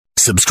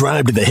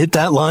Subscribe to the Hit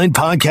That Line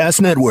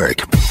Podcast Network.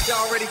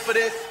 Y'all ready for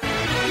this?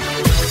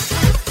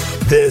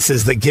 This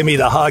is the Gimme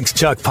the Hogs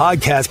Chuck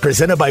podcast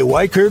presented by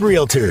Weichert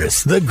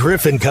Realtors, the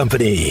Griffin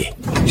Company.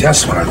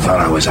 Just when I thought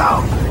I was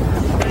out,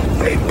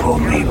 they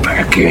pulled me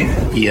back in.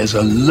 He is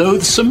a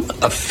loathsome,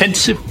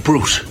 offensive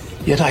brute,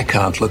 yet I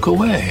can't look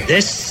away.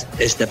 This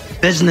is the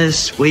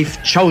business we've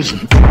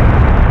chosen.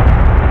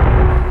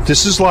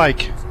 This is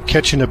like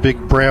catching a big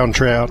brown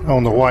trout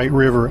on the White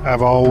River.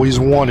 I've always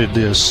wanted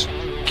this.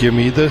 Give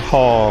me the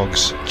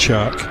Hogs,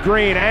 Chuck.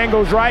 Green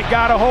angles right,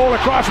 got a hole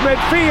across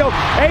midfield.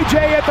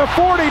 AJ at the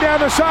 40,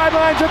 down the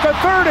sidelines at the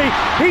 30.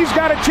 He's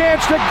got a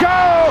chance to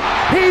go.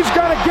 He's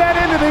going to get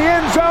into the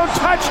end zone.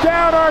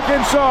 Touchdown,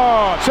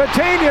 Arkansas.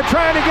 Satania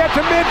trying to get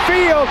to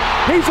midfield.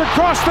 He's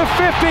across the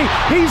 50.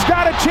 He's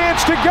got a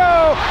chance to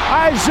go.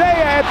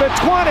 Isaiah at the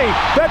 20,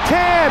 the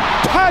 10.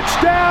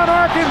 Touchdown,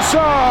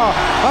 Arkansas.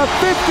 A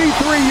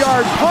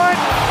 53-yard punt,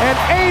 an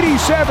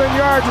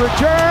 87-yard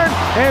return,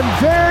 and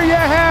there you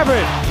have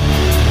it.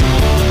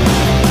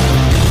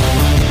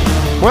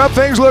 Well,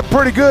 things look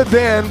pretty good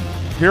then.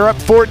 You're up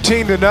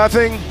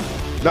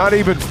 14-0. Not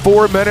even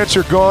 4 minutes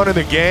are gone in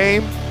the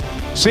game.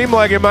 Seemed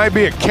like it might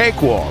be a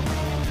cakewalk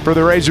for the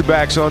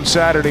Razorbacks on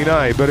Saturday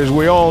night, but as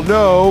we all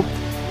know,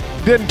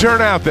 didn't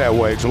turn out that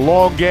way. It's a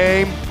long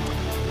game.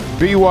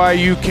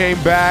 BYU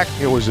came back.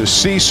 It was a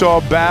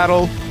seesaw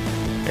battle,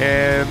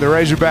 and the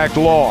Razorbacks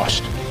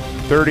lost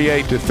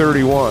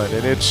 38-31,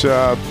 and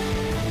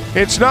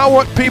it's not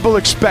what people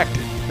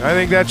expected. I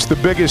think that's the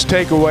biggest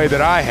takeaway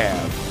that I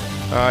have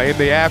in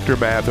the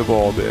aftermath of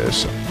all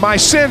this. My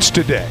sense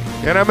today,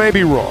 and I may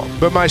be wrong,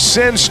 but my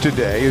sense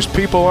today is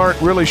people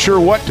aren't really sure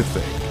what to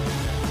think.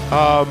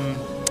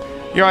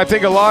 I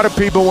think a lot of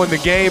people, when the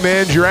game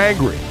ends, you're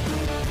angry.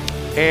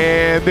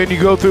 And then you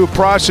go through a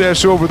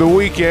process over the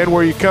weekend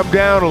where you come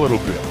down a little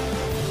bit.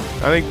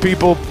 I think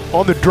people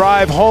on the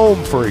drive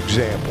home, for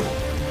example,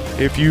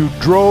 if you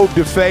drove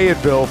to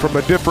Fayetteville from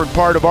a different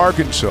part of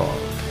Arkansas,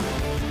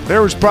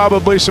 there was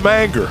probably some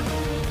anger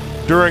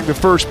during the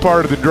first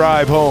part of the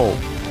drive home.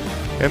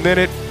 And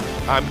then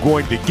I'm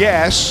going to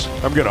guess,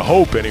 I'm going to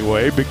hope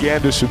anyway,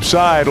 began to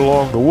subside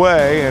along the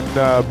way.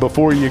 And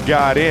before you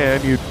got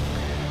in, you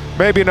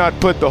maybe not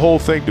put the whole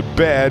thing to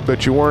bed,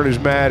 but you weren't as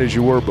mad as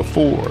you were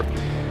before.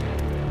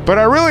 But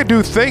I really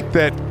do think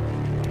that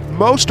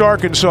most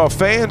Arkansas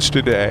fans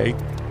today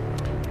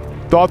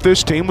thought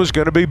this team was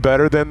going to be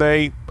better than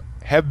they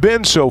have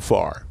been so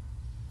far.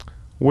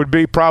 Would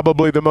be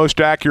probably the most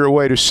accurate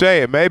way to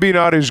say it. Maybe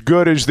not as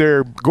good as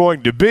they're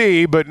going to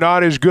be, but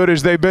not as good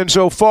as they've been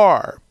so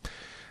far.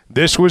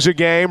 This was a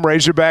game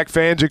Razorback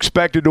fans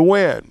expected to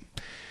win.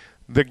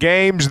 The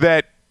games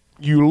that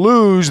you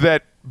lose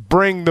that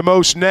bring the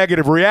most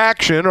negative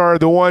reaction are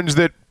the ones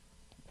that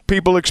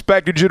people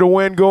expected you to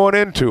win going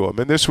into them,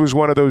 and this was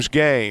one of those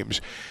games.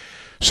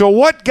 So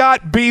what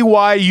got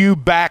BYU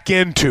back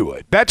into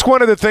it? That's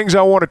one of the things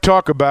I want to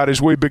talk about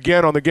as we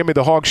begin on the Gimme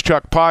the Hogs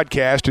Chuck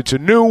podcast. It's a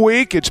new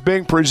week. It's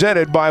being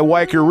presented by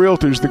Weichert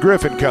Realtors, the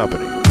Griffin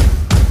Company.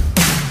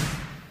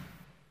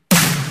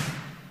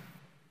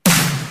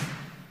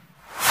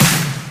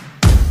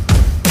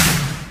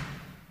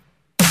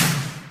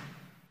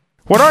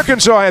 When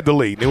Arkansas had the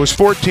lead, it was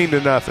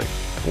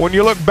 14-0. When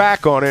you look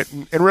back on it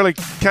and really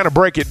kind of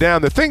break it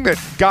down, the thing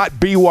that got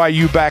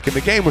BYU back in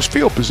the game was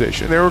field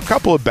position. There were a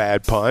couple of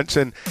bad punts,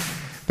 and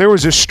there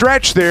was a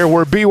stretch there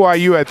where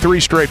BYU had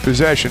 3 straight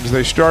possessions.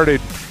 They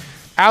started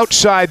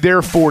outside their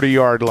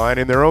 40-yard line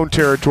in their own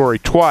territory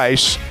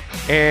twice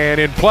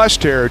and in plus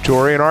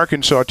territory in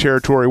Arkansas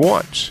territory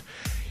once.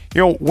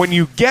 When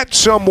you get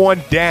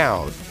someone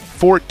down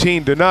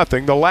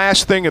 14-0, the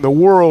last thing in the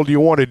world you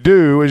want to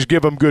do is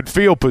give them good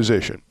field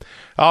position.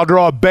 I'll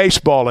draw a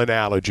baseball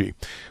analogy.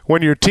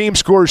 When your team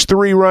scores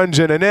 3 runs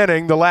in an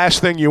inning, the last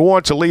thing you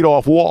want is a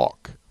leadoff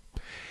walk.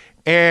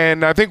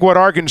 And I think what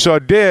Arkansas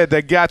did,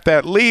 they got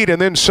that lead,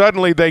 and then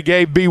suddenly they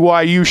gave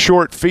BYU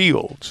short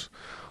fields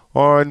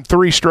on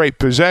 3 straight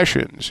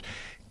possessions.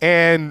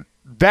 And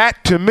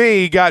that, to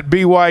me, got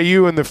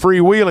BYU in the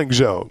freewheeling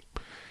zone.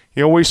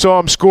 We saw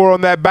them score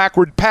on that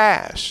backward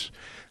pass.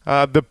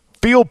 The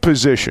field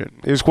position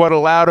is what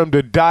allowed them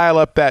to dial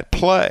up that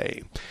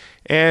play.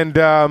 And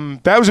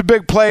that was a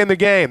big play in the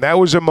game. That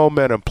was a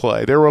momentum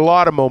play. There were a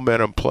lot of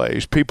momentum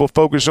plays. People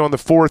focus on the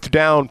 4th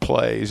down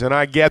plays, and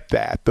I get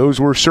that. Those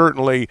were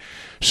certainly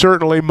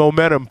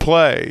momentum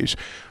plays.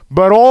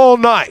 But all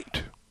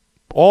night,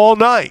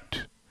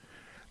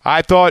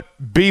 I thought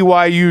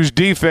BYU's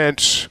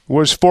defense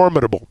was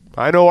formidable.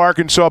 I know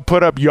Arkansas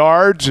put up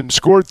yards and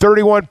scored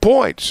 31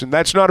 points, and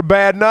that's not a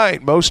bad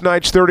night. Most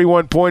nights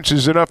 31 points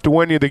is enough to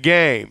win you the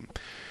game.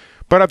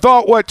 But I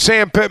thought what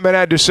Sam Pittman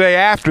had to say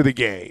after the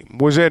game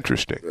was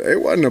interesting.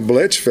 It wasn't a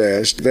blitz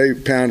fest. They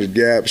pounded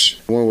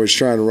gaps when we was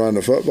trying to run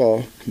the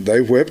football.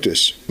 They whipped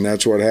us, and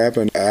that's what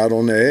happened out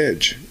on the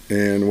edge.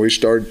 And we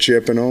started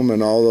chipping them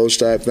and all those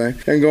type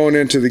things. And going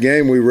into the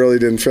game, we really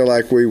didn't feel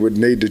like we would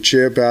need to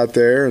chip out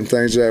there and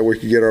things that we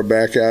could get our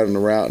back out in the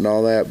route and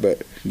all that.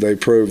 But they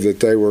proved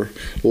that they were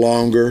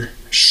longer,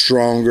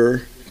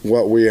 stronger,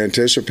 what we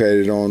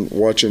anticipated on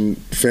watching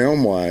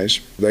film-wise.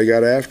 They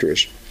got after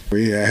us.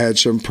 We had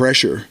some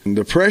pressure. And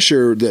the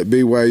pressure that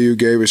BYU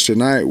gave us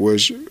tonight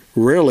was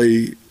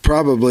really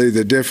probably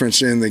the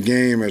difference in the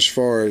game as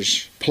far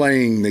as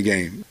playing the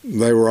game.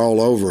 They were all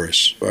over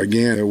us.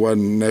 Again, it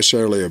wasn't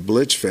necessarily a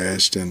blitz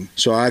fest, and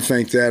so I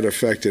think that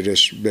affected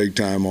us big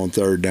time on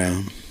third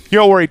down. You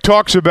know, where he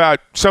talks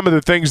about some of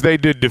the things they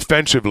did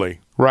defensively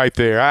right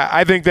there,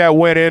 I think that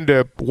went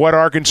into what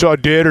Arkansas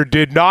did or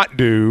did not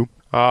do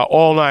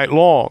all night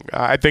long.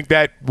 I think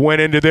that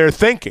went into their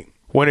thinking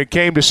when it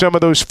came to some of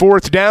those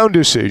fourth down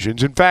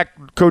decisions. In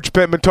fact, Coach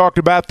Pittman talked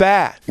about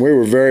that. We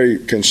were very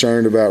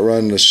concerned about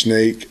running the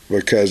sneak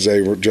because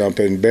they were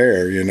jumping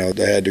bare. You know,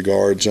 they had the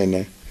guards in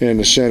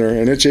the center.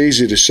 And it's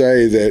easy to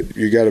say that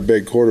you got a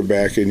big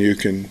quarterback and you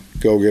can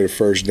go get a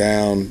first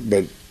down,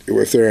 but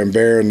if they're in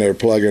bare and they're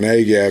plugging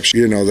A-gaps,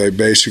 you know, they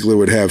basically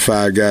would have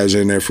 5 guys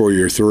in there for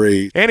your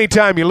 3.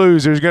 Anytime you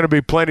lose, there's going to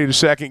be plenty to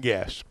second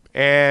guess.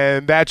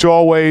 And that's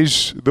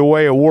always the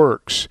way it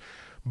works.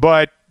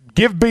 But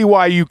give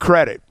BYU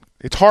credit.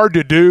 It's hard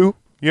to do,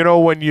 you know,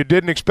 when you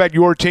didn't expect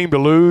your team to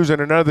lose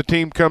and another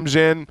team comes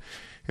in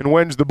and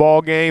wins the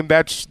ball game.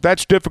 That's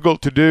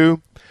difficult to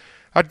do.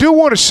 I do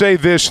want to say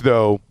this,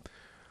 though,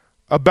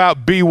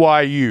 about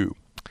BYU.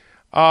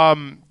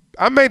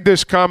 I made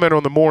this comment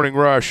on the Morning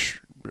Rush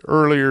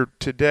earlier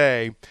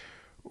today.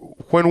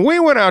 When we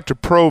went out to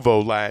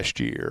Provo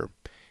last year,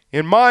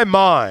 in my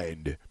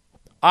mind,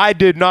 I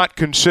did not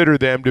consider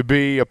them to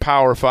be a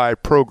Power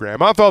 5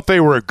 program. I thought they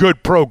were a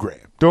good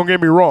program. Don't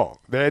get me wrong.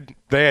 They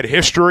had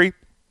history.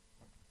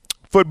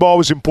 Football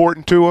was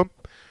important to them.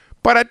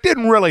 But I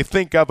didn't really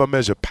think of them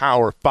as a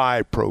Power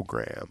 5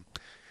 program.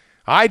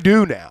 I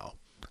do now.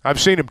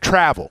 I've seen them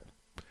travel.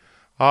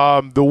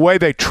 The way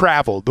they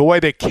traveled, the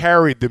way they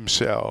carried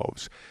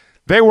themselves.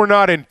 They were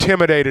not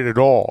intimidated at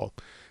all.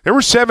 There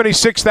were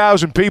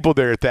 76,000 people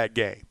there at that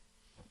game.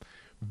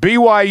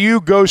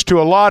 BYU goes to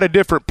a lot of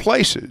different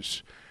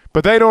places,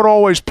 but they don't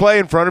always play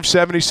in front of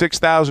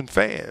 76,000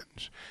 fans.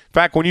 In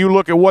fact, when you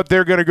look at what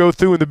they're going to go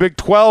through in the Big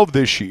 12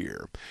 this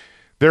year,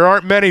 there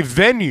aren't many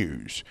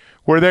venues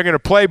where they're going to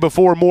play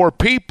before more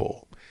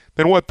people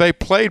than what they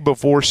played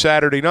before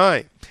Saturday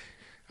night.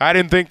 I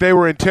didn't think they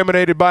were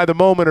intimidated by the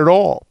moment at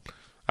all.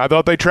 I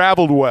thought they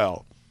traveled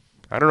well.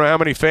 I don't know how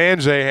many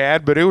fans they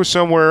had, but it was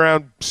somewhere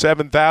around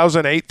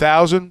 7,000,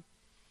 8,000.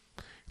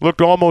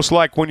 Looked almost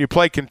like when you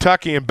play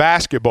Kentucky in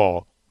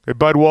basketball at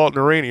Bud Walton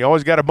Arena. You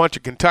always got a bunch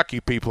of Kentucky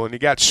people, and you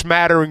got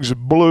smatterings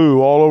of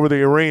blue all over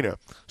the arena.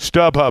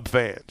 StubHub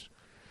fans.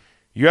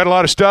 You had a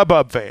lot of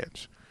StubHub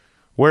fans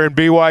wearing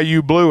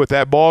BYU blue at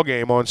that ball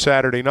game on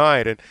Saturday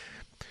night. And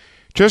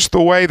just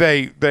the way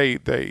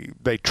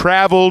they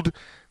traveled,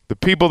 the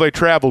people they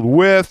traveled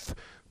with,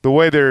 the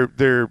way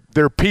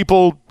they're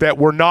people that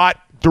were not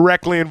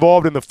directly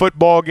involved in the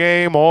football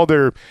game, all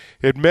their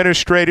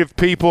administrative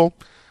people.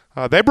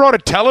 They brought a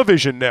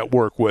television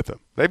network with them.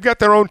 They've got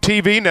their own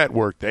TV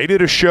network. They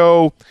did a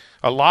show,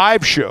 a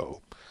live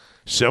show,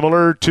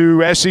 similar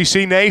to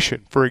SEC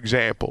Nation, for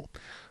example.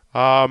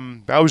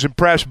 I was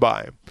impressed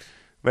by them.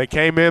 They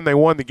came in, they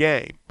won the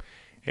game.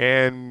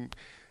 And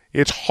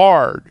it's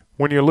hard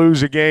when you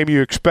lose a game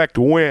you expect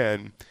to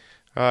win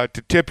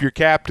to tip your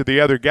cap to the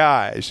other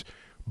guys.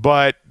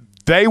 But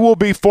they will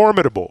be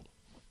formidable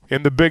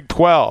in the Big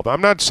 12.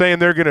 I'm not saying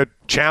they're going to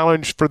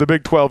challenge for the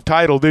Big 12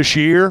 title this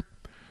year,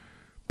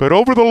 but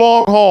over the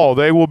long haul,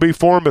 they will be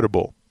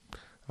formidable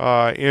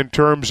in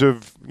terms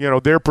of, you know,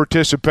 their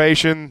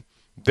participation,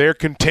 their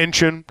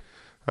contention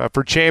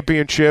for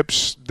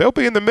championships. They'll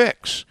be in the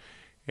mix,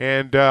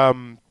 and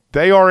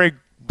they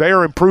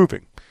are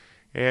improving.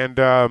 And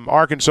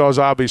Arkansas has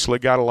obviously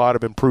got a lot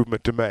of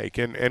improvement to make,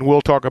 and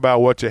we'll talk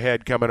about what's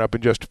ahead coming up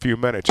in just a few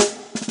minutes.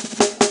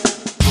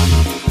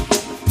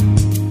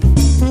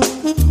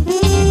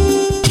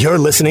 You're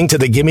listening to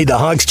the Gimme the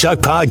Hogs Chuck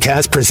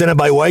podcast presented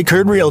by White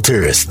Herd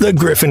Realtors, the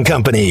Griffin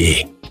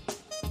Company.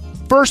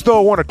 First, though,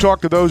 I want to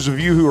talk to those of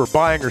you who are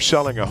buying or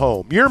selling a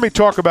home. You hear me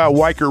talk about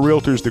White Herd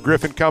Realtors, the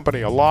Griffin Company,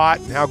 a lot,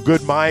 and how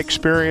good my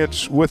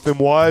experience with them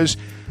was.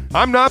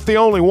 I'm not the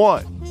only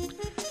one.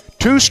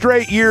 2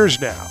 straight years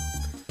now,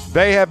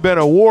 they have been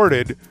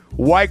awarded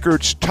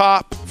Weichert's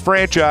Top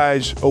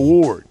Franchise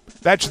Award.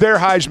 That's their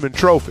Heisman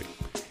Trophy,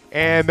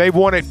 and they've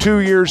won it 2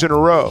 years in a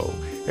row.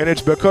 And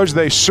it's because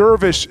they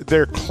service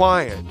their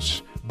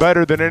clients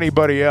better than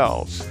anybody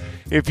else.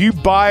 If you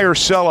buy or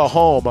sell a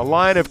home, a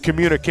line of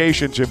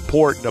communication is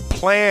important. A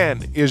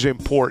plan is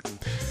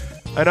important.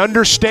 An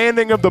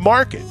understanding of the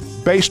market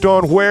based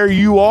on where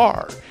you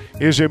are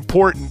is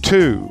important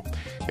too.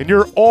 And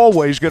you're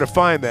always going to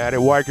find that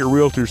at Weichert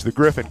Realtors, the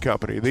Griffin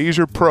Company. These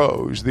are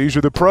pros. These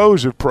are the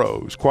pros of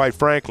pros, quite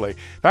frankly.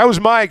 That was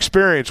my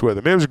experience with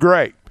them. It was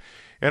great.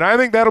 And I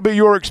think that'll be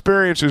your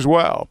experience as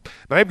well.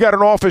 Now, they've got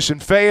an office in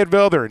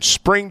Fayetteville. They're in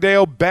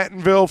Springdale,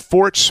 Bentonville,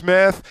 Fort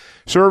Smith,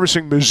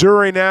 servicing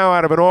Missouri now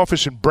out of an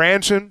office in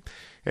Branson.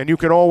 And you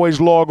can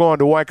always log on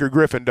to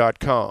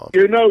WeicherGriffin.com.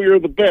 You know you're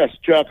the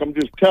best, Chuck. I'm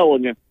just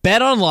telling you.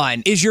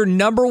 BetOnline is your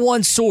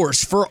 #1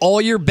 source for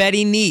all your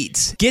betting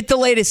needs. Get the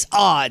latest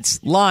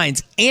odds,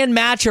 lines, and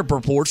matchup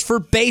reports for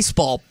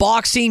baseball,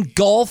 boxing,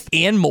 golf,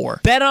 and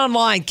more.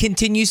 BetOnline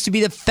continues to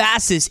be the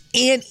fastest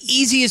and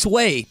easiest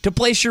way to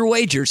place your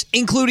wagers,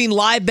 including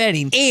live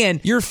betting and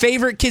your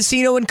favorite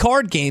casino and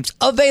card games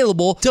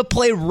available to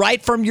play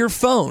right from your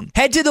phone.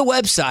 Head to the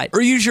website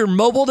or use your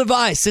mobile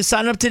device to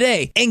sign up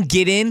today and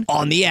get in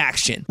on the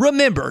action.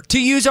 Remember to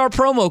use our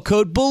promo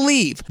code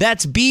BELIEVE,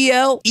 that's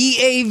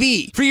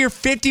BLEAV, for your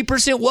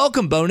 50%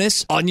 welcome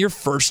bonus on your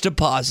first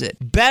deposit.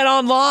 Bet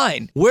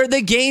online, where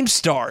the game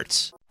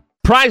starts.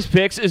 Prize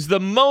Picks is the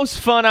most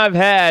fun I've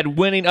had,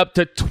 winning up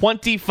to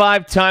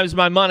 25 times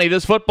my money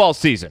this football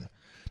season.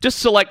 Just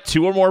select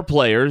 2 or more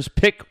players,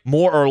 pick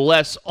more or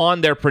less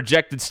on their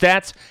projected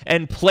stats,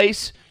 and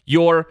place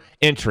your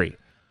entry.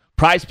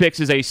 Prize Picks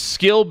is a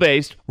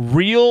skill-based,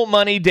 real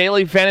money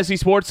daily fantasy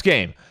sports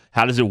game.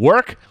 How does it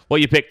work?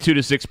 Well, you pick 2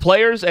 to 6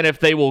 players, and if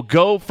they will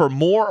go for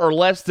more or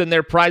less than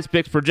their Prize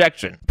Picks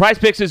projection. Prize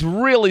Picks is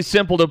really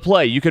simple to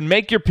play. You can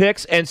make your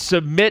picks and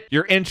submit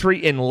your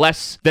entry in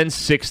less than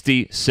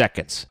 60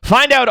 seconds.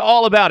 Find out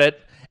all about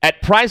it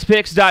at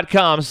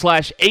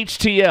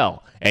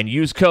prizepicks.com/HTL and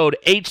use code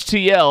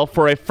HTL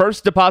for a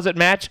first deposit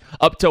match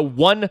up to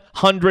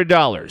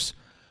 $100.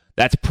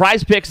 That's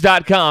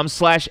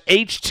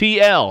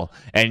prizepicks.com/HTL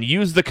and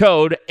use the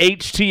code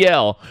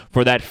HTL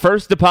for that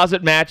first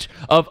deposit match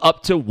of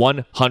up to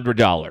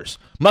 $100.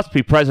 Must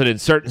be present in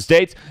certain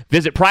states.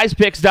 Visit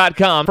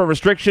prizepicks.com for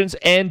restrictions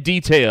and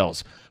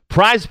details.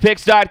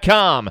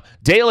 Prizepicks.com,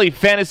 daily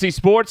fantasy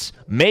sports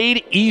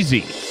made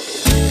easy.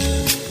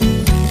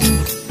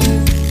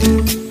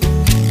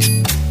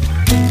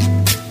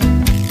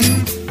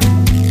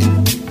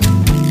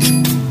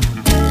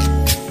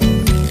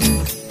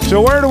 So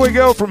where do we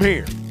go from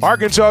here?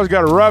 Arkansas's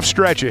got a rough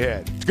stretch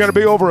ahead. It's going to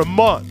be over a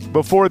month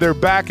before they're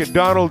back at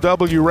Donald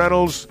W.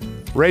 Reynolds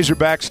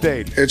Razorback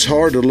Stadium. It's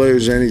hard to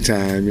lose any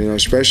time,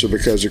 especially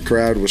because the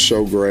crowd was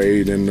so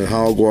great and the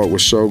hog walk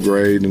was so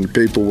great and the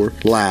people were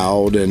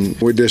loud, and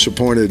we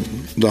disappointed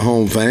the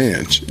home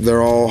fans.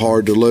 They're all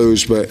hard to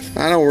lose, but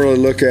I don't really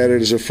look at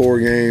it as a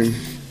 4-game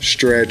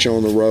stretch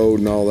on the road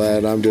and all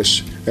that.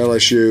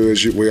 LSU,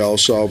 as we all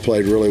saw,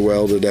 played really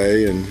well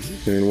today, and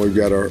we've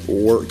got our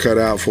work cut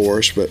out for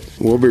us, but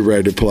we'll be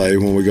ready to play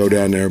when we go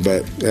down there.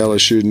 But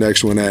LSU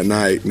next one that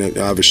night, and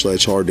obviously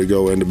it's hard to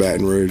go into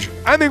Baton Rouge.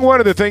 I think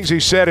one of the things he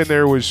said in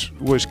there was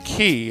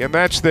key, and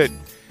that's that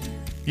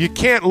you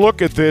can't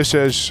look at this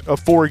as a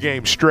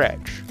 4-game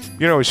stretch.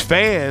 As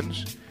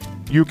fans,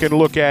 you can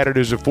look at it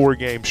as a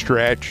 4-game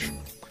stretch,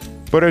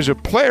 but as a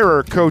player or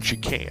a coach, you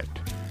can't.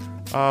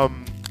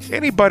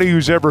 Anybody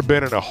who's ever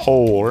been in a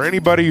hole or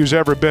anybody who's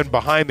ever been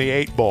behind the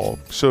 8 ball,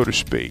 so to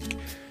speak,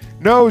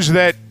 knows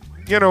that,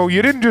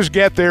 you didn't just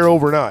get there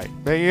overnight.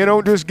 You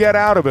don't just get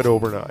out of it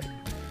overnight.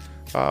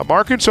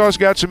 Arkansas's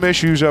got some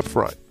issues up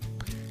front.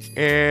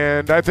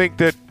 And I think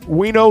that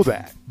we know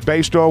that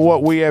based on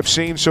what we have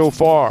seen so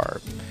far.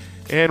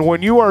 And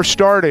when you are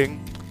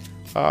starting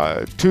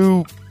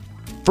 2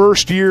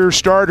 first-year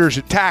starters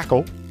at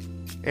tackle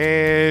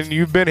and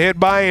you've been hit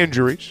by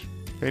injuries,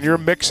 and you're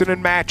mixing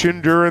and matching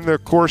during the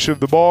course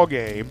of the ball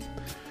game,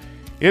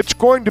 it's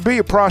going to be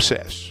a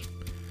process.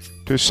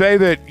 To say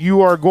that you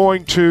are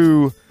going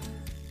to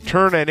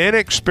turn an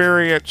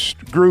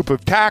inexperienced group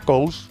of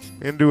tackles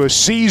into a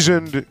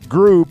seasoned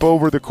group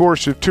over the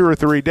course of 2 or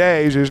 3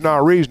 days is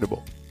not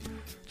reasonable.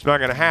 It's not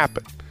going to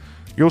happen.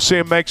 You'll see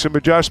him make some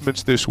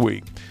adjustments this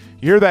week.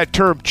 You hear that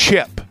term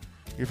chip.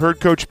 You've heard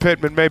Coach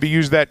Pittman maybe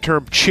use that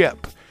term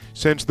chip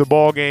since the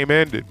ball game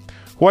ended.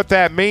 What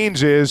that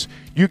means is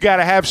you got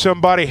to have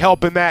somebody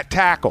helping that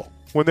tackle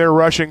when they're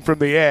rushing from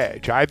the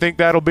edge. I think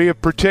that'll be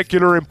of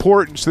particular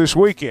importance this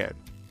weekend.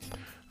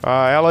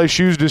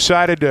 LSU's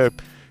decided to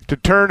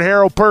turn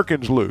Harold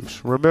Perkins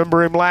loose.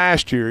 Remember him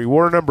last year. He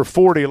wore number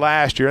 40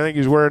 last year. I think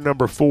he's wearing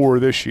number 4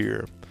 this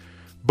year.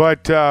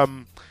 But I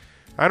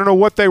don't know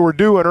what they were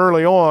doing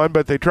early on,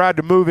 but they tried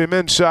to move him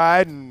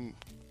inside and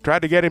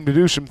tried to get him to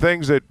do some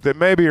things that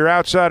maybe are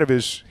outside of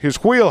his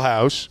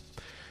wheelhouse.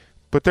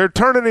 But they're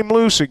turning him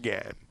loose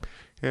again.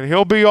 And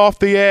he'll be off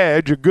the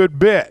edge a good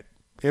bit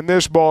in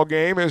this ball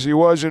game as he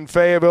was in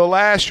Fayetteville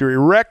last year. He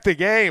wrecked the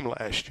game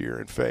last year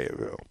in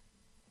Fayetteville.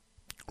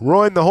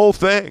 Ruined the whole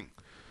thing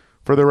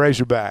for the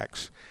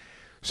Razorbacks.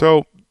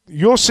 So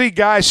you'll see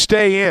guys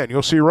stay in.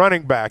 You'll see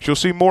running backs. You'll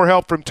see more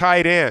help from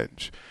tight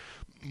ends.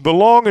 The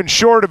long and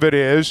short of it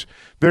is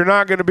they're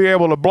not going to be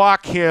able to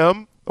block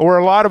him or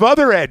a lot of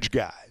other edge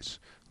guys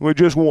with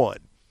just one.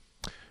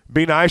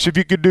 Be nice if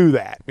you could do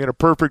that. In a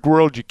perfect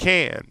world, you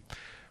can.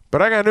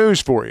 But I got news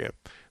for you.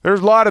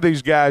 There's a lot of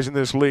these guys in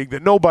this league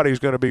that nobody's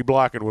going to be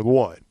blocking with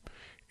one.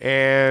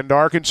 And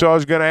Arkansas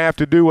is going to have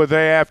to do what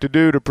they have to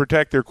do to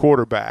protect their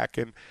quarterback.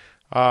 And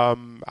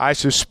I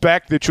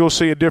suspect that you'll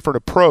see a different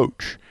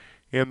approach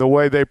in the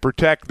way they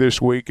protect this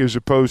week as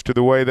opposed to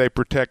the way they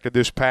protected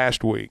this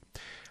past week.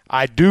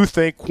 I do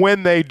think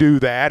when they do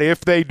that, if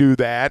they do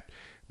that,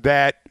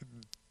 that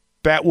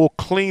that will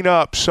clean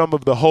up some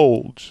of the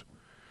holds.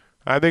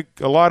 I think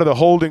a lot of the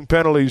holding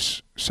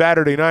penalties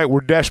Saturday night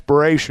were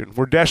desperation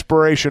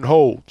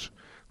holds.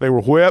 They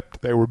were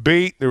whipped, they were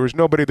beat, there was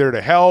nobody there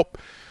to help.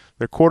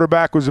 Their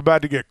quarterback was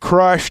about to get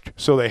crushed,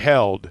 so they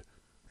held.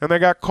 And they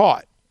got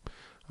caught.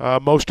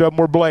 Most of them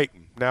were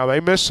blatant. Now, they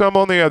missed some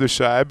on the other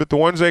side, but the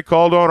ones they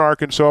called on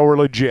Arkansas were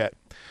legit.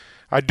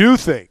 I do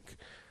think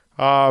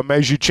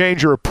as you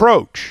change your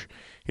approach,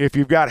 if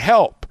you've got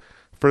help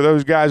for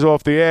those guys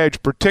off the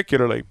edge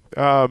particularly,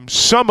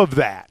 some of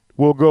that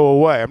will go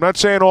away. I'm not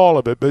saying all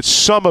of it, but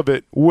some of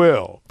it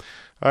will.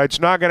 It's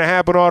not going to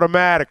happen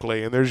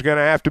automatically, and there's going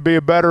to have to be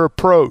a better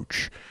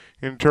approach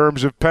in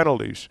terms of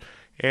penalties.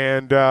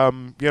 And,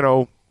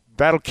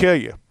 that'll kill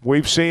you.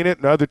 We've seen it,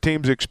 and other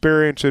teams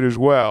experience it as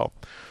well.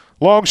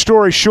 Long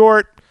story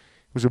short,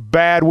 it was a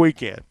bad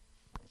weekend.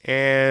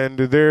 And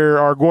there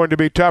are going to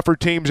be tougher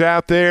teams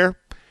out there,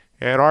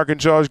 and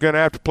Arkansas is going to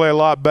have to play a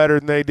lot better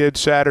than they did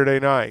Saturday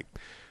night.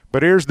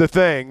 But here's the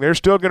thing. They're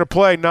still going to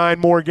play 9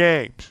 more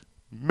games,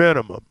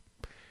 minimum.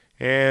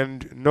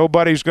 And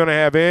nobody's going to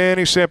have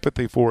any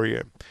sympathy for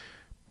you.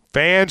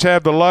 Fans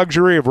have the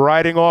luxury of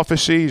writing off a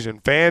season.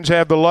 Fans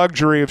have the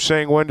luxury of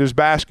saying, when does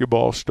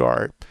basketball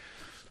start?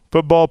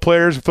 Football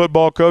players and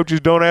football coaches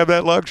don't have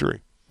that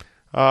luxury.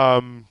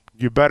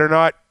 You better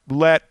not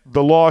let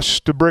the loss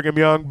to Brigham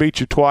Young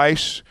beat you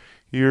twice.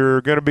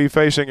 You're going to be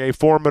facing a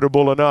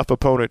formidable enough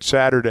opponent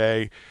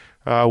Saturday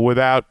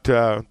without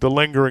the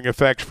lingering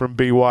effects from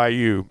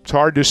BYU. It's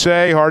hard to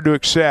say, hard to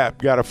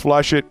accept. Got to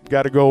flush it,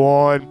 got to go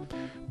on.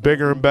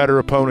 Bigger and better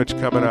opponents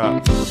coming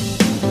up.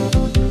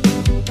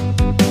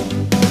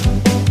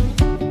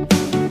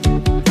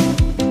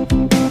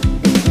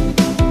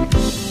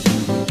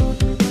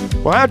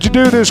 Well, how'd you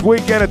do this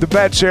weekend at the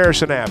Bet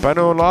Saracen app? I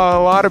know a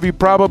lot of you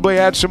probably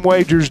had some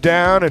wagers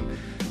down, and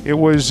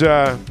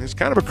it's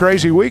kind of a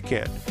crazy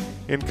weekend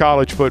in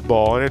college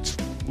football, and it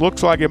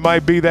looks like it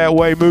might be that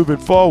way moving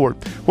forward.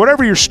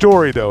 Whatever your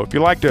story, though, if you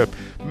like to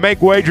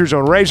make wagers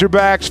on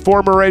Razorbacks,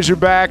 former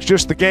Razorbacks,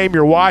 just the game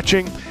you're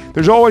watching,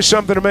 there's always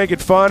something to make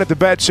it fun at the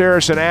Bet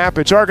Saracen app.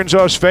 It's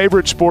Arkansas's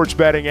favorite sports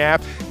betting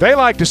app. They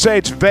like to say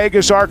it's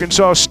Vegas,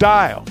 Arkansas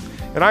style,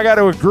 and I got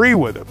to agree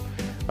with them.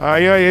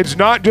 It's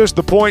not just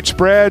the point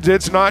spreads.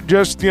 It's not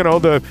just,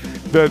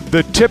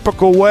 the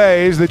typical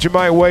ways that you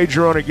might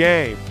wager on a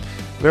game.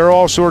 There are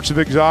all sorts of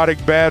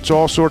exotic bets,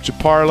 all sorts of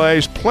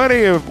parlays,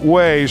 plenty of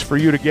ways for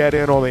you to get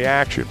in on the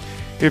action.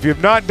 If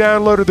you've not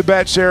downloaded the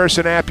Bet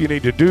Saracen app, you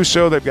need to do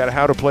so. They've got a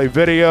how-to-play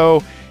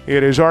video.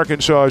 It is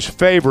Arkansas's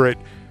favorite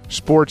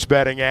sports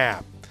betting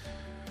app.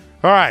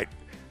 All right,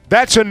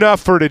 that's enough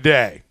for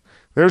today.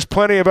 There's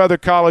plenty of other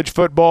college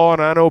football,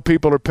 and I know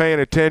people are paying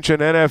attention.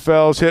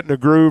 NFL's hitting a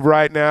groove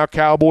right now.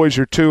 Cowboys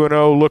are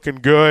 2-0, looking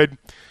good.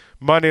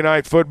 Monday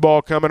Night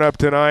Football coming up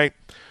tonight.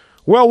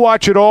 We'll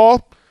watch it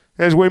all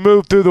as we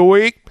move through the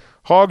week.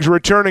 Hogs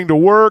returning to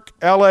work.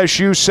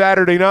 LSU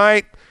Saturday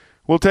night.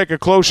 We'll take a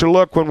closer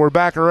look when we're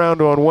back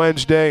around on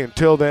Wednesday.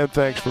 Until then,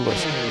 thanks for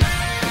listening.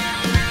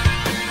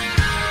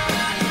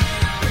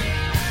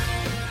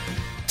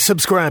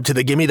 Subscribe to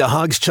the Gimme the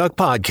Hogs Chuck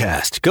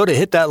podcast. Go to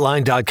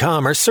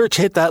hitthatline.com or search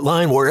Hit That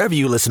Line wherever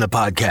you listen to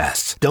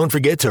podcasts. Don't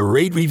forget to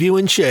rate, review,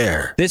 and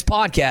share. This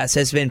podcast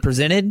has been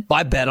presented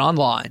by Bet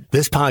Online.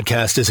 This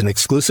podcast is an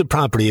exclusive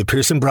property of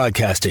Pearson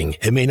Broadcasting.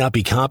 It may not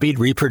be copied,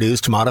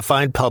 reproduced,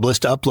 modified,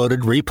 published, uploaded,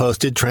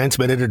 reposted,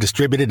 transmitted, or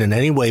distributed in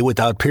any way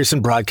without Pearson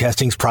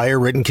Broadcasting's prior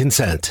written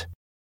consent.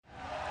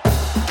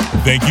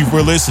 Thank you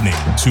for listening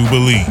to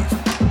Believe.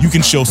 You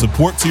can show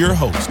support to your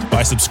host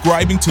by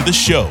subscribing to the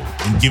show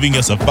and giving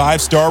us a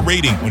 5-star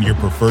rating on your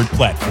preferred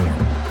platform.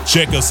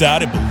 Check us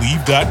out at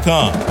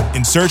Believe.com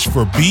and search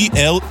for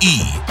BLEAV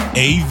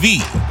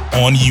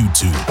on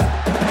YouTube.